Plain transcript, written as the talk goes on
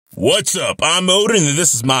What's up? I'm Odin, and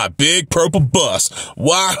this is my big purple bus.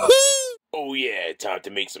 Wahoo! Oh yeah, time to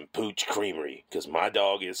make some Pooch Creamery, because my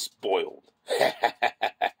dog is spoiled.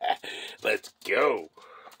 Let's go.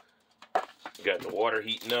 Got the water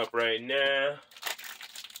heating up right now.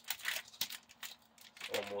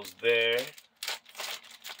 Almost there.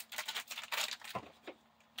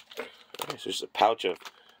 This is a pouch of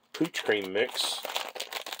Pooch Cream mix.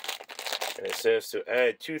 And it says to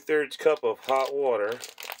add 2/3 cup of hot water.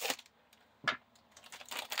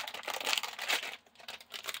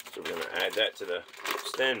 So we're going to add that to the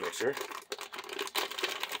stand mixer.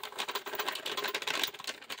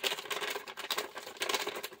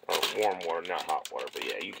 Oh, warm water, not hot water, but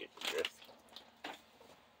yeah, you get the drift.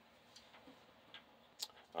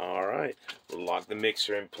 Alright, we'll lock the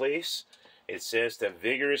mixer in place. It says to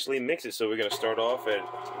vigorously mix it, so we're going to start off at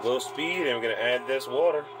low speed and we're going to add this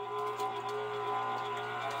water.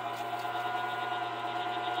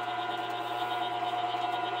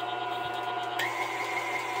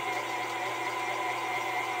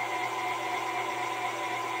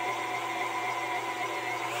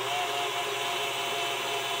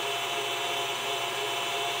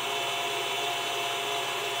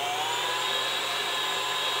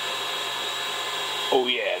 Oh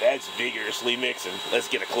yeah, that's vigorously mixing. Let's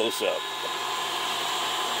get a close-up.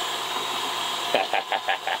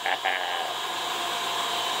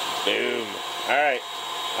 Boom. Alright,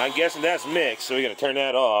 I'm guessing that's mixed, so we're going to turn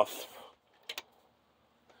that off.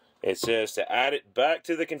 It says to add it back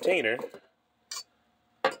to the container.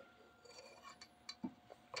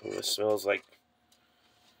 Ooh, this smells like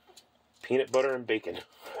peanut butter and bacon.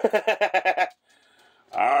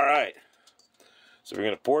 Alright. So we're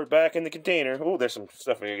going to pour it back in the container. Oh, there's some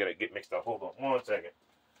stuff we're going to get mixed up. Hold on 1 second.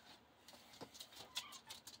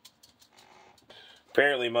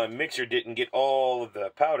 Apparently my mixer didn't get all of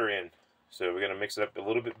the powder in. So we're going to mix it up a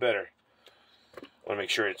little bit better. I want to make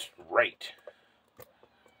sure it's right.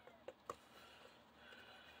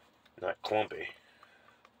 Not clumpy.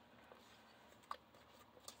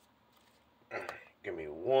 Give me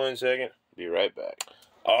 1 second. Be right back.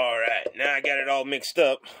 Alright, now I got it all mixed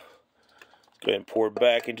up. Go ahead and pour it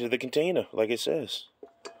back into the container, like it says.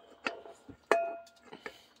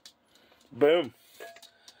 Boom.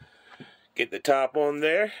 Get the top on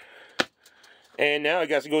there. And now I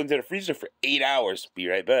got to go into the freezer for 8 hours. Be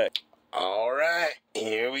right back. Alright,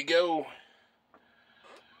 here we go.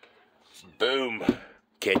 Boom.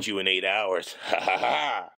 Catch you in 8 hours. Ha ha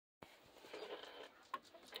ha.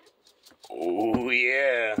 Oh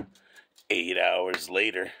yeah. 8 hours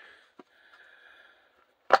later.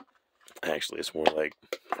 Actually, it's more like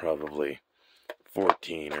probably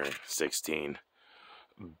 14 or 16.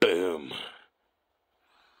 Boom.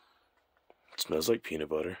 It smells like peanut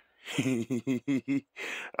butter.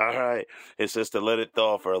 Alright, it says to let it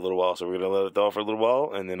thaw for a little while. So we're going to let it thaw for a little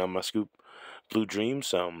while. And then I'm going to scoop Blue Dream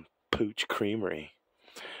some Pooch Creamery.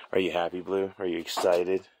 Are you happy, Blue? Are you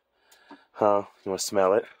excited? Huh? You want to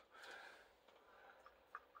smell it?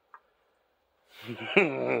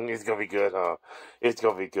 It's gonna be good, huh? It's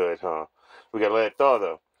gonna be good, huh? We gotta let it thaw,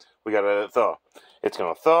 though. We gotta let it thaw. It's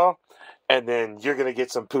gonna thaw, and then you're gonna get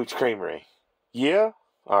some Pooch Creamery. Yeah?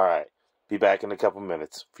 Alright. Be back in a couple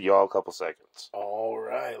minutes. For y'all, a couple seconds.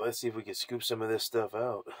 Alright, let's see if we can scoop some of this stuff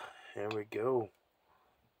out. Here we go.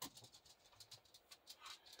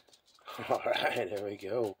 Alright, there we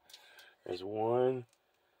go. There's one.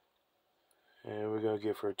 And we're gonna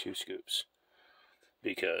give her 2 scoops.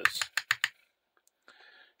 Because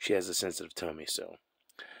she has a sensitive tummy, so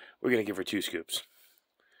we're going to give her 2 scoops.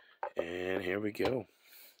 And here we go.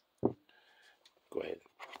 Go ahead.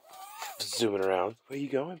 Zoom it around. Where you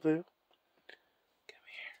going, Blue? Come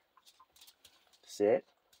here. Sit.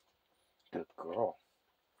 Good girl.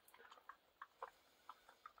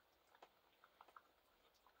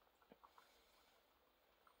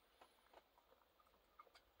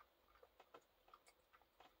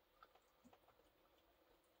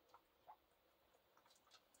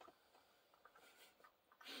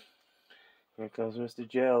 Here comes Mr.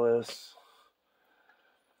 Jealous.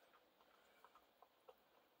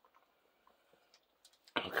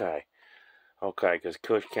 Okay, because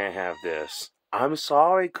Kush can't have this. I'm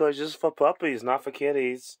sorry, Kush. This is for puppies, not for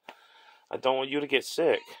kitties. I don't want you to get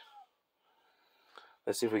sick.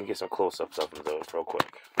 Let's see if we can get some close-ups of them, though, real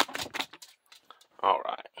quick.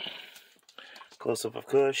 Alright. Close-up of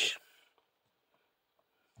Kush.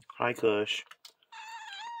 Hi, Kush.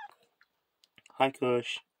 Hi,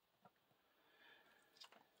 Kush.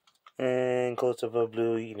 And close-up of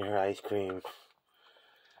Blue eating her ice cream.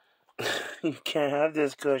 You can't have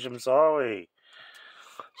this, Kush. I'm sorry.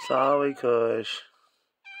 Sorry, Kush.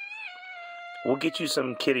 We'll get you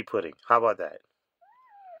some kitty pudding. How about that?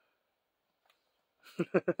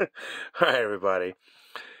 Alright, everybody.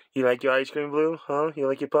 You like your ice cream, Blue? Huh? You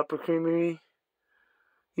like your Pooch Creamery?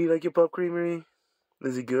 You like your Pooch Creamery?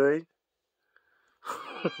 Is it good?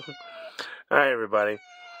 Alright, everybody.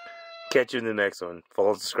 Catch you in the next one.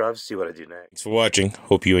 Follow and subscribe to see what I do next. Thanks for watching.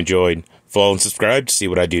 Hope you enjoyed. Follow and subscribe to see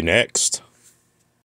what I do next.